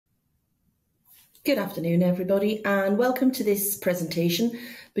Good afternoon, everybody, and welcome to this presentation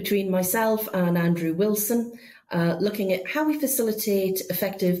between myself and Andrew Wilson, looking at how we facilitate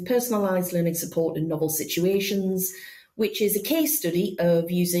effective personalised learning support in novel situations, which is a case study of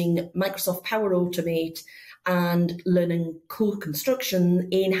using Microsoft Power Automate and learning co-construction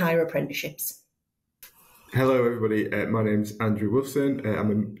in higher apprenticeships. Hello everybody, my name's Andrew Wilson.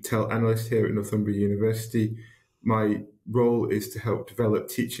 I'm a TEL analyst here at Northumbria University. My role is to help develop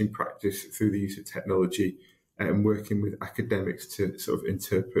teaching practice through the use of technology and working with academics to sort of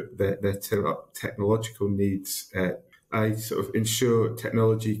interpret their technological needs. I sort of ensure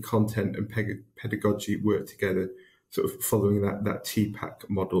technology, content and pedagogy work together, sort of following that TPAC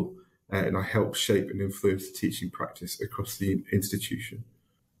model, and I help shape and influence the teaching practice across the institution.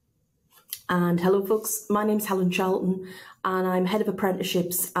 And hello folks, my name's Helen Charlton and I'm Head of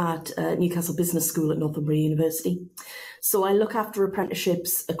Apprenticeships at Newcastle Business School at Northumbria University. So I look after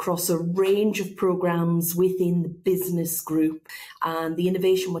apprenticeships across a range of programmes within the business group, and the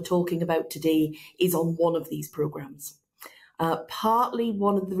innovation we're talking about today is on one of these programmes. Partly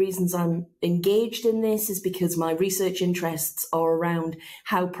one of the reasons I'm engaged in this is because my research interests are around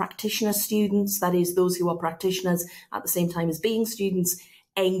how practitioner students, that is those who are practitioners at the same time as being students,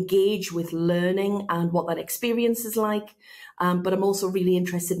 engage with learning and what that experience is like. But I'm also really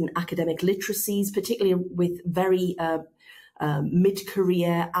interested in academic literacies, particularly with very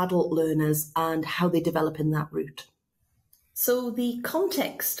mid-career adult learners and how they develop in that route. So the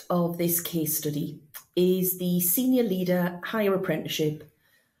context of this case study is the Senior Leader Higher Apprenticeship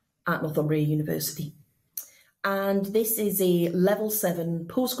at Northumbria University. And this is a Level 7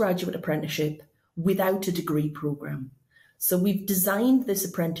 postgraduate apprenticeship without a degree programme. So we've designed this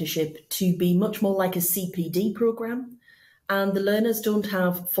apprenticeship to be much more like a CPD programme, and the learners don't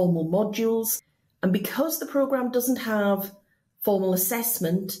have formal modules. And because the programme doesn't have formal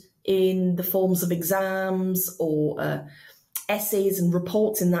assessment in the forms of exams or essays and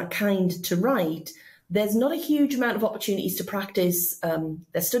reports in that kind to write, there's not a huge amount of opportunities to practice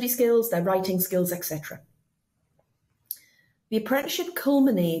their study skills, their writing skills, etc. The apprenticeship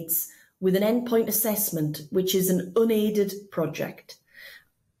culminates with an endpoint assessment, which is an unaided project.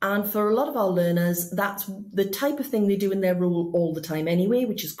 And for a lot of our learners, that's the type of thing they do in their role all the time anyway,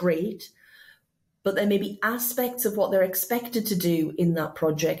 which is great. But there may be aspects of what they're expected to do in that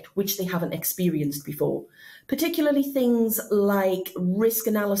project which they haven't experienced before, particularly things like risk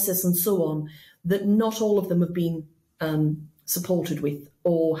analysis and so on, that not all of them have been supported with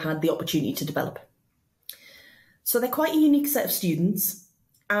or had the opportunity to develop. So they're quite a unique set of students.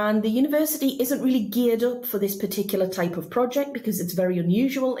 And the university isn't really geared up for this particular type of project because it's very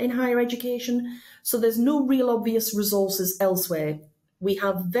unusual in higher education. So there's no real obvious resources elsewhere. We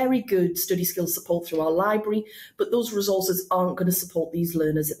have very good study skills support through our library, but those resources aren't going to support these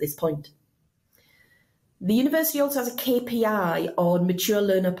learners at this point. The university also has a KPI on mature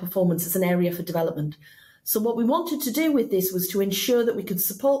learner performance as an area for development. So what we wanted to do with this was to ensure that we could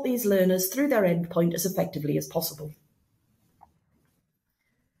support these learners through their endpoint as effectively as possible.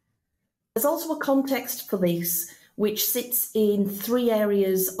 There's also a context for this which sits in three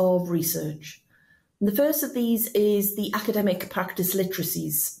areas of research. And the first of these is the academic practice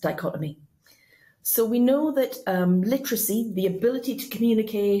literacies dichotomy. So we know that literacy, the ability to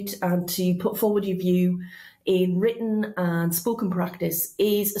communicate and to put forward your view in written and spoken practice,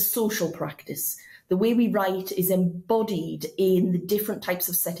 is a social practice. The way we write is embodied in the different types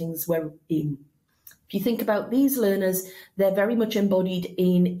of settings we're in. If you think about these learners, they're very much embodied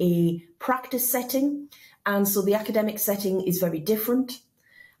in a practice setting, and so the academic setting is very different.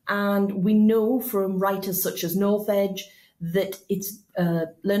 And we know from writers such as North Edge that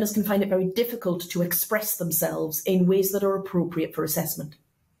learners can find it very difficult to express themselves in ways that are appropriate for assessment.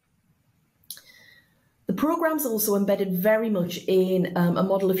 The programme's also embedded very much in a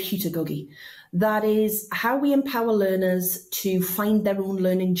model of heutagogy. That is how we empower learners to find their own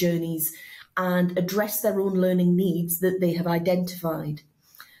learning journeys and address their own learning needs that they have identified.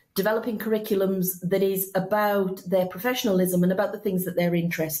 Developing curriculums that is about their professionalism and about the things that they're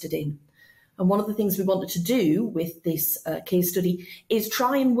interested in. And one of the things we wanted to do with this case study is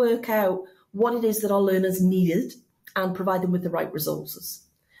try and work out what it is that our learners needed and provide them with the right resources.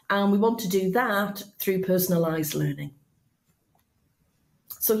 And we want to do that through personalised learning.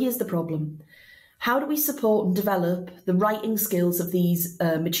 So here's the problem. How do we support and develop the writing skills of these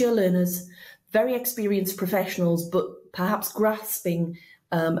mature learners, very experienced professionals, but perhaps grasping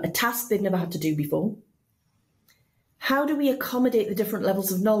a task they've never had to do before? How do we accommodate the different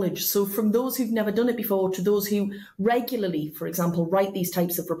levels of knowledge? So from those who've never done it before to those who regularly, for example, write these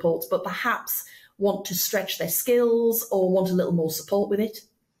types of reports, but perhaps want to stretch their skills or want a little more support with it.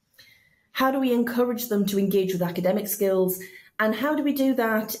 How do we encourage them to engage with academic skills? And how do we do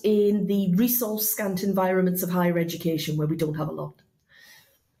that in the resource-scant environments of higher education where we don't have a lot?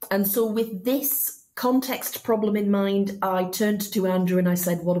 And so with this context problem in mind, I turned to Andrew and I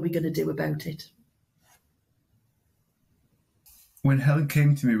said, what are we going to do about it? When Helen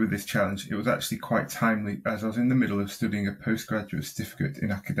came to me with this challenge, it was actually quite timely, as I was in the middle of studying a postgraduate certificate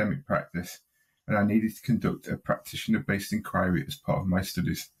in academic practice, and I needed to conduct a practitioner-based inquiry as part of my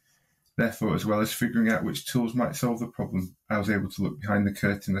studies. Therefore, as well as figuring out which tools might solve the problem, I was able to look behind the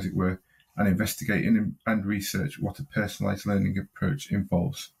curtain, as it were, and investigate and research what a personalised learning approach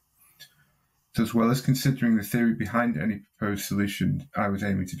involves. So as well as considering the theory behind any proposed solution I was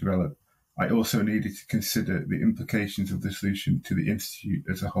aiming to develop, I also needed to consider the implications of the solution to the Institute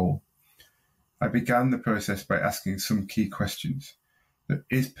as a whole. I began the process by asking some key questions.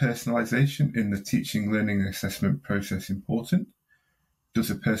 Is personalisation in the teaching, learning and assessment process important?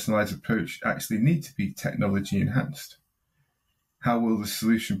 Does a personalised approach actually need to be technology enhanced? How will the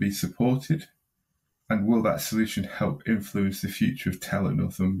solution be supported? And will that solution help influence the future of TEL at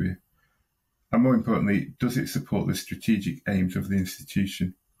Northumbria? And more importantly, does it support the strategic aims of the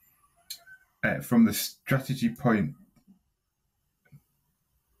institution? From a strategy point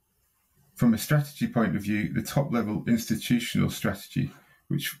of view, the top-level institutional strategy,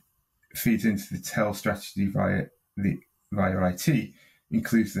 which feeds into the TEL strategy via IT,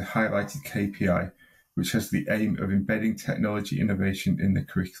 includes the highlighted KPI, which has the aim of embedding technology innovation in the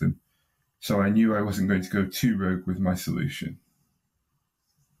curriculum. So I knew I wasn't going to go too rogue with my solution.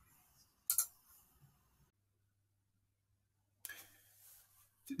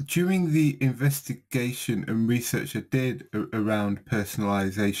 During the investigation and research I did around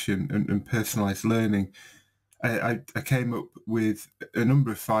personalisation and personalised learning, I came up with a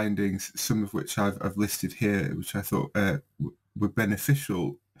number of findings, some of which I've listed here, which I thought were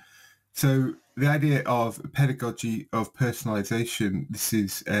beneficial. So the idea of pedagogy of personalisation, this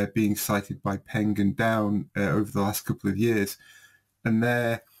is being cited by Peng and Down over the last couple of years, and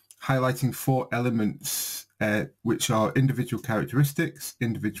they're highlighting 4 elements which are individual characteristics,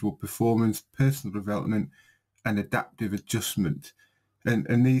 individual performance, personal development, and adaptive adjustment.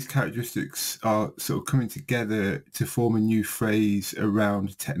 And these characteristics are sort of coming together to form a new phrase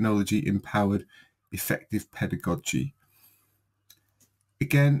around technology-empowered effective pedagogy.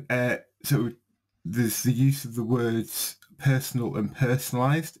 Again, so there's the use of the words personal and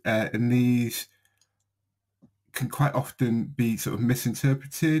personalised, and these can quite often be sort of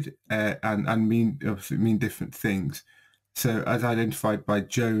misinterpreted and mean different things. So as identified by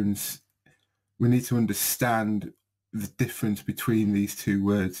Jones, we need to understand the difference between these two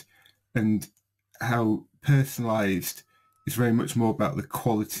words and how personalised is very much more about the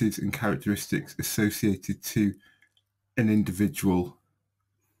qualities and characteristics associated to an individual.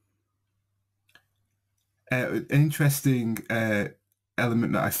 An interesting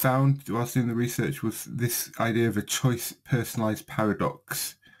element that I found whilst doing the research was this idea of a choice personalised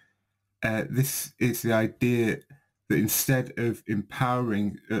paradox. This is the idea that instead of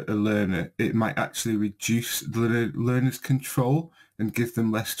empowering a learner, it might actually reduce the learner's control and give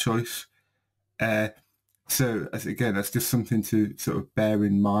them less choice. So again, that's just something to sort of bear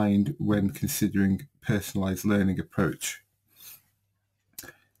in mind when considering personalised learning approach.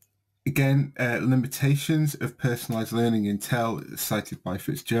 Again, limitations of personalised learning in TEL cited by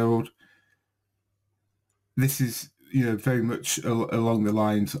Fitzgerald. This is, very much along the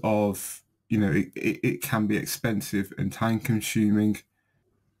lines of, it can be expensive and time consuming,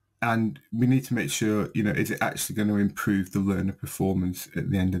 and we need to make sure, is it actually going to improve the learner performance at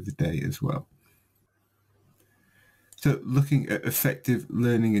the end of the day as well. So looking at effective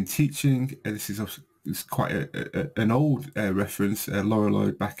learning and teaching, this is also it's quite an old reference, Laura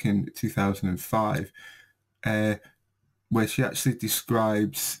Lloyd back in 2005, where she actually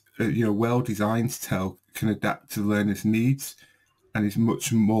describes, well-designed TEL can adapt to learners' needs and is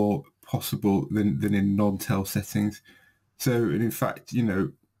much more possible than in non-TEL settings. So, and in fact,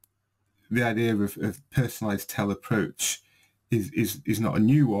 the idea of personalised TEL approach is not a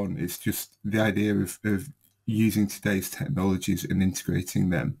new one. It's just the idea of using today's technologies and integrating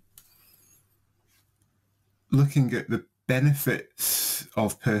them. Looking at the benefits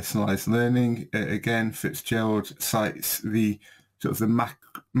of personalised learning, again, Fitzgerald cites the sort of the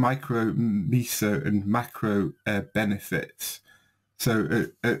micro, meso, and macro benefits. So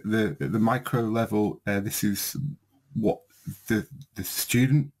at the micro level, this is what the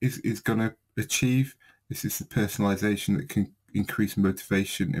student is going to achieve. This is the personalisation that can increase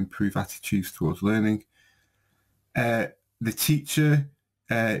motivation, improve attitudes towards learning. The teacher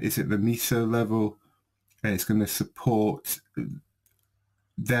is at the meso level. It's going to support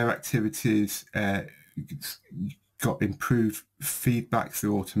their activities got improved feedback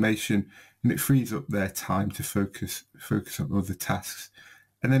through automation, and it frees up their time to focus on other tasks.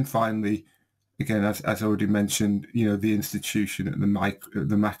 And then finally, again, as already mentioned, the institution at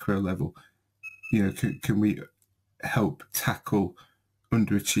the macro level, can we help tackle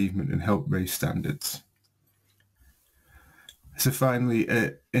underachievement and help raise standards? So finally,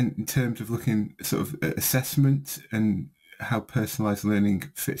 in terms of looking sort of at assessment and how personalised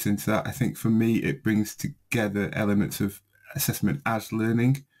learning fits into that, I think for me it brings together elements of assessment as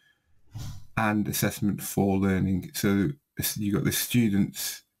learning and assessment for learning. So you've got the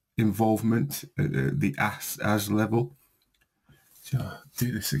students' involvement at the as level. So I'll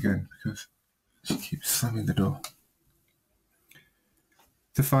do this again because she keeps slamming the door.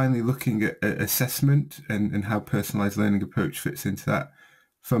 So finally, looking at assessment and how personalised learning approach fits into that,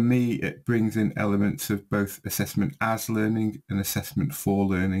 for me, it brings in elements of both assessment as learning and assessment for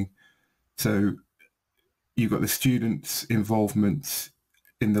learning. So you've got the students' involvement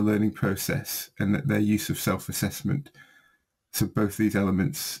in the learning process and their use of self-assessment. So both these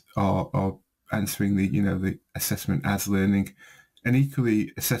elements are answering the assessment as learning, and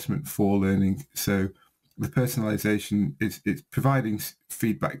equally assessment for learning. So the personalisation is providing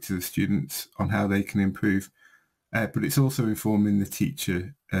feedback to the students on how they can improve, but it's also informing the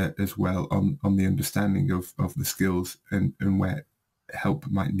teacher as well on the understanding of the skills and where help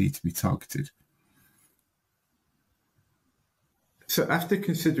might need to be targeted. So after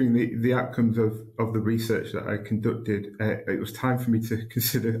considering the outcomes of the research that I conducted, it was time for me to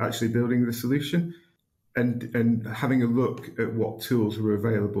consider actually building the solution and having a look at what tools were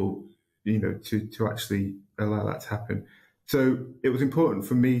available, to actually allow that to happen. So it was important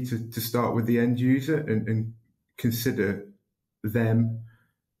for me to start with the end user and consider them.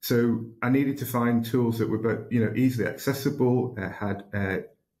 So I needed to find tools that were both, easily accessible,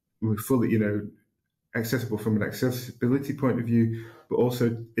 were fully, accessible from an accessibility point of view, but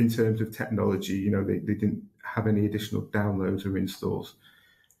also in terms of technology, they didn't have any additional downloads or installs.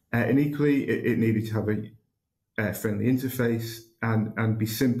 And equally, it needed to have a friendly interface and be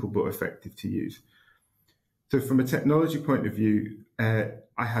simple but effective to use. So from a technology point of view,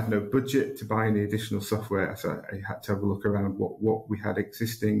 I had no budget to buy any additional software, so I had to have a look around what we had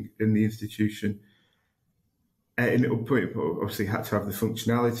existing in the institution. And it obviously had to have the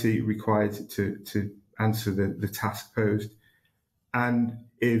functionality required to answer the task posed. And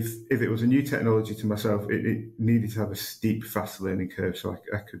if it was a new technology to myself, it needed to have a steep, fast learning curve so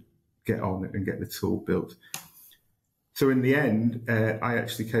I could get on it and get the tool built. So in the end, I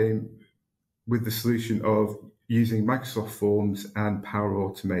actually came with the solution of using Microsoft Forms and Power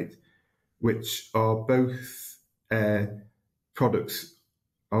Automate, which are both products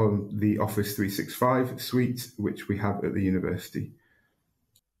on the Office 365 suite, which we have at the university.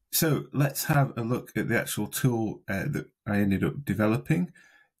 So let's have a look at the actual tool that I ended up developing.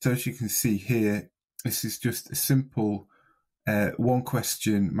 So as you can see here, this is just a simple one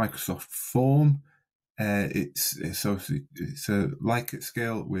question Microsoft form. It's a Likert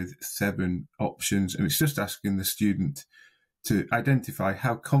scale with 7 options, and it's just asking the student to identify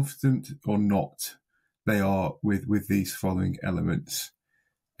how confident or not they are with these following elements.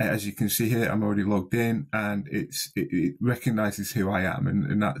 As you can see here, I'm already logged in, and it recognises who I am,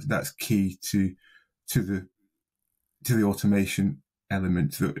 and that's key to the automation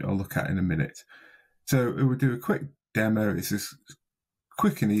element that I'll look at in a minute. So we'll do a quick demo. It's just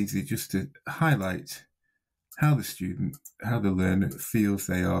quick and easy, just to highlight how the learner feels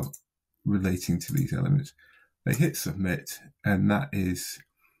they are relating to these elements. They hit submit, and that is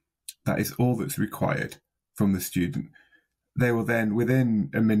all that's required from the student. They will then,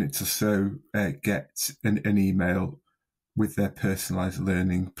 within a minute or so, get an email with their personalised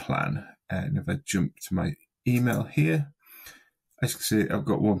learning plan. And if I jump to my email here, as you can see, I've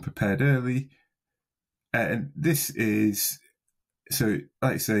got one prepared early. And this is, so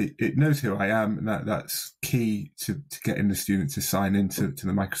like I say, it knows who I am, and that's key to getting the student to sign into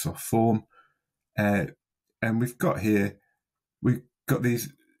the Microsoft form. And we've got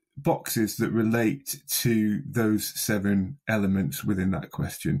these boxes that relate to those 7 elements within that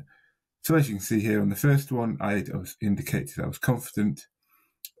question. So as you can see here on the first one, I was indicated I was confident.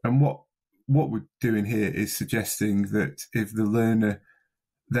 And what we're doing here is suggesting that if the learner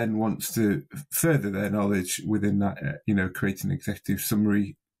then wants to further their knowledge within that, create an executive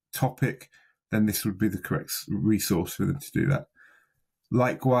summary topic, then this would be the correct resource for them to do that.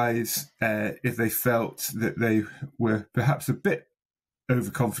 Likewise, if they felt that they were perhaps a bit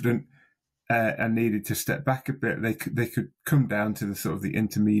overconfident and needed to step back a bit, they could come down to the sort of the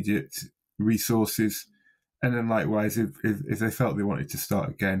intermediate resources And then likewise, if they felt they wanted to start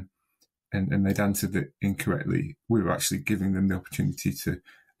again and they'd answered it incorrectly, we were actually giving them the opportunity to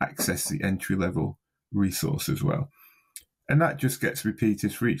access the entry-level resource as well. And that just gets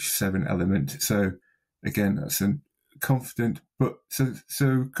repeated for each 7 element. So again, that's a confident, but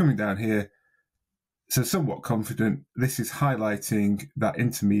so coming down here, so somewhat confident, this is highlighting that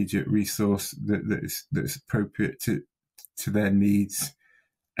intermediate resource that's appropriate to their needs.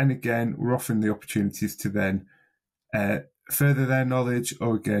 And again, we're offering the opportunities to then further their knowledge,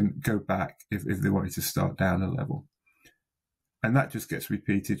 or again, go back if they wanted to start down a level. And that just gets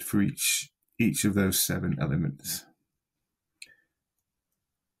repeated for each of those 7 elements.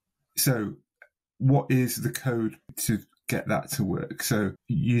 So what is the code to get that to work? So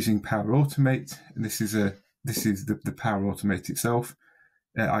using Power Automate, and this is the Power Automate itself.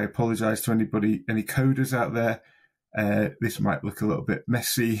 I apologize to any coders out there. This might look a little bit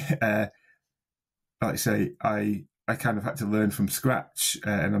messy. Like I say, I kind of had to learn from scratch,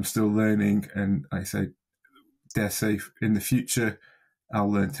 and I'm still learning. And I say, dare say, in the future,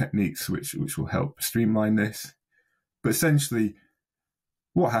 I'll learn techniques which will help streamline this. But essentially,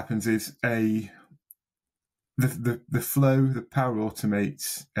 what happens is the flow, the Power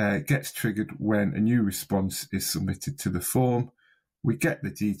Automate, gets triggered when a new response is submitted to the form. We get the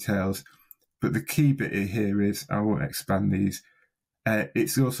details, but the key bit here is, I won't expand these,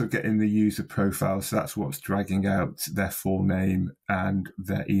 it's also getting the user profile, so that's what's dragging out their full name and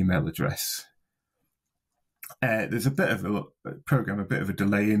their email address. There's a bit of a bit of a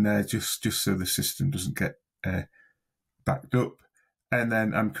delay in there, just so the system doesn't get backed up. And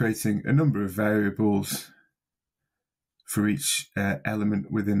then I'm creating a number of variables for each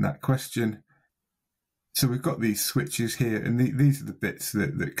element within that question. So we've got these switches here, and these are the bits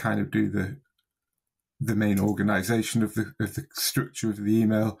that kind of do the main organization of the structure of the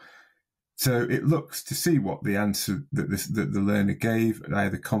email. So it looks to see what the answer that the learner gave,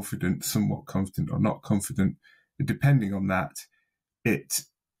 either confident, somewhat confident, or not confident. And depending on that, it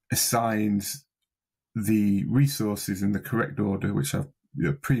assigns the resources in the correct order, which I've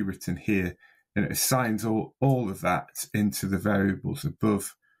pre-written here, and it assigns all of that into the variables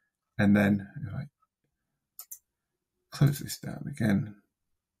above. And then if I close this down again,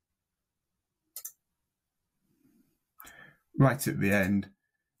 right at the end,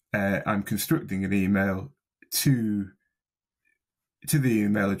 I'm constructing an email to the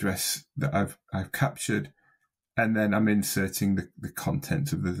email address that I've captured, and then I'm inserting the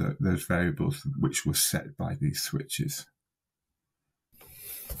content of those variables which were set by these switches.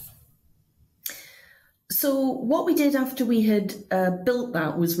 So what we did after we had built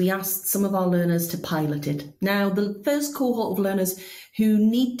that was we asked some of our learners to pilot it. Now, the first cohort of learners who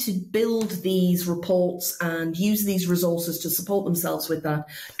need to build these reports and use these resources to support themselves with that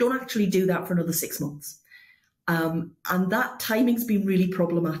don't actually do that for another 6 months. And that timing's been really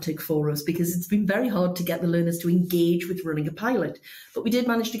problematic for us because it's been very hard to get the learners to engage with running a pilot. But we did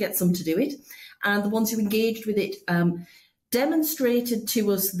manage to get some to do it. And the ones who engaged with it demonstrated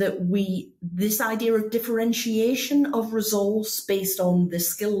to us that this idea of differentiation of resource based on the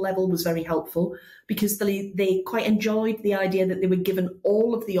skill level was very helpful, because they quite enjoyed the idea that they were given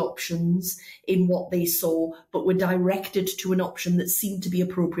all of the options in what they saw, but were directed to an option that seemed to be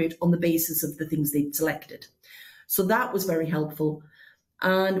appropriate on the basis of the things they'd selected. So that was very helpful.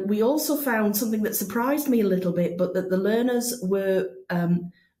 And we also found something that surprised me a little bit, but that the learners were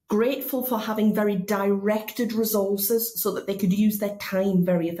grateful for having very directed resources so that they could use their time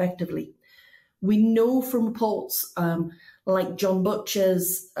very effectively. We know from reports like John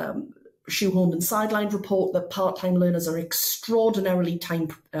Butcher's shoehorned and sidelined report that part-time learners are extraordinarily time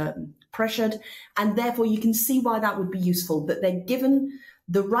pressured, and therefore you can see why that would be useful, that they're given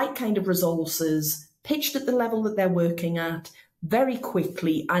the right kind of resources, pitched at the level that they're working at, very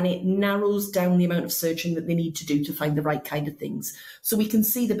quickly, and it narrows down the amount of searching that they need to do to find the right kind of things. So we can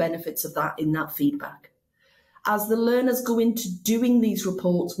see the benefits of that in that feedback. As the learners go into doing these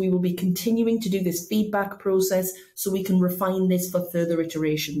reports, we will be continuing to do this feedback process so we can refine this for further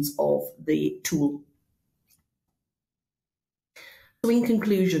iterations of the tool. So in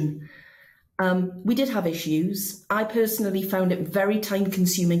conclusion, we did have issues. I personally found it very time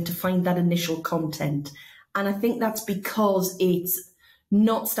consuming to find that initial content. And I think that's because it's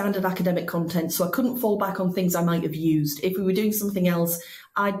not standard academic content, so I couldn't fall back on things I might have used. If we were doing something else,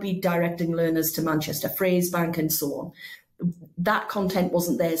 I'd be directing learners to Manchester Phrase Bank and so on. That content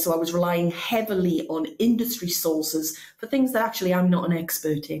wasn't there, so I was relying heavily on industry sources for things that actually I'm not an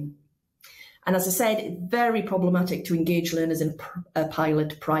expert in. And as I said, it's very problematic to engage learners in a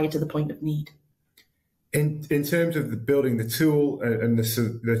pilot prior to the point of need. In terms of building the tool and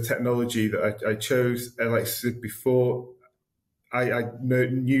the technology that I chose, like I said before, I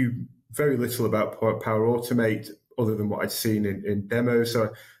knew very little about Power Automate other than what I'd seen in demos.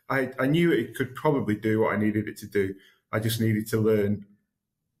 So I knew it could probably do what I needed it to do. I just needed to learn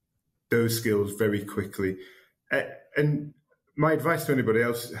those skills very quickly. And my advice to anybody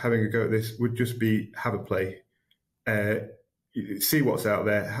else having a go at this would just be have a play. See what's out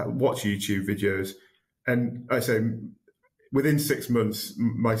there, watch YouTube videos. And I say, within 6 months,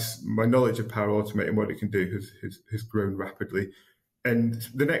 my knowledge of Power Automate and what it can do has grown rapidly. And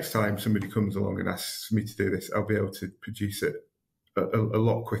the next time somebody comes along and asks me to do this, I'll be able to produce it a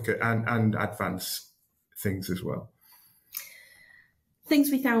lot quicker and advance things as well.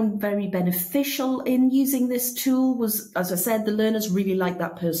 Things we found very beneficial in using this tool was, as I said, the learners really like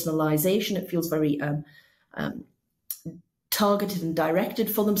that personalisation. It feels very targeted and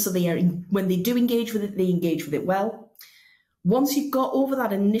directed for them, so when they do engage with it, they engage with it well. Once you've got over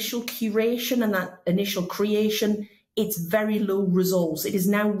that initial curation and that initial creation, it's very low resource. It is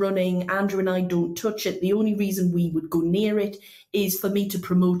now running. Andrew and I don't touch it. The only reason we would go near it is for me to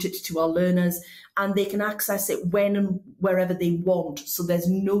promote it to our learners, and they can access it when and wherever they want. So there's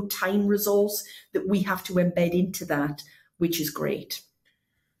no time resource that we have to embed into that, which is great.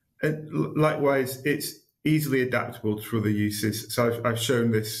 And likewise, it's easily adaptable to other uses. So I've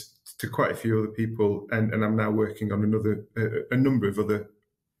shown this to quite a few other people, and I'm now working on a number of other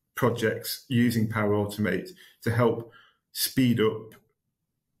projects using Power Automate to help speed up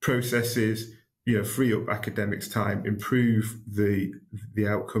processes, free up academics' time, improve the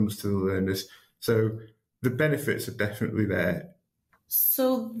outcomes to the learners. So the benefits are definitely there.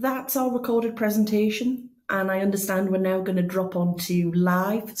 So that's our recorded presentation. And I understand we're now going to drop onto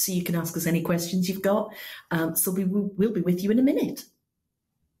live, so you can ask us any questions you've got. So we'll be with you in a minute.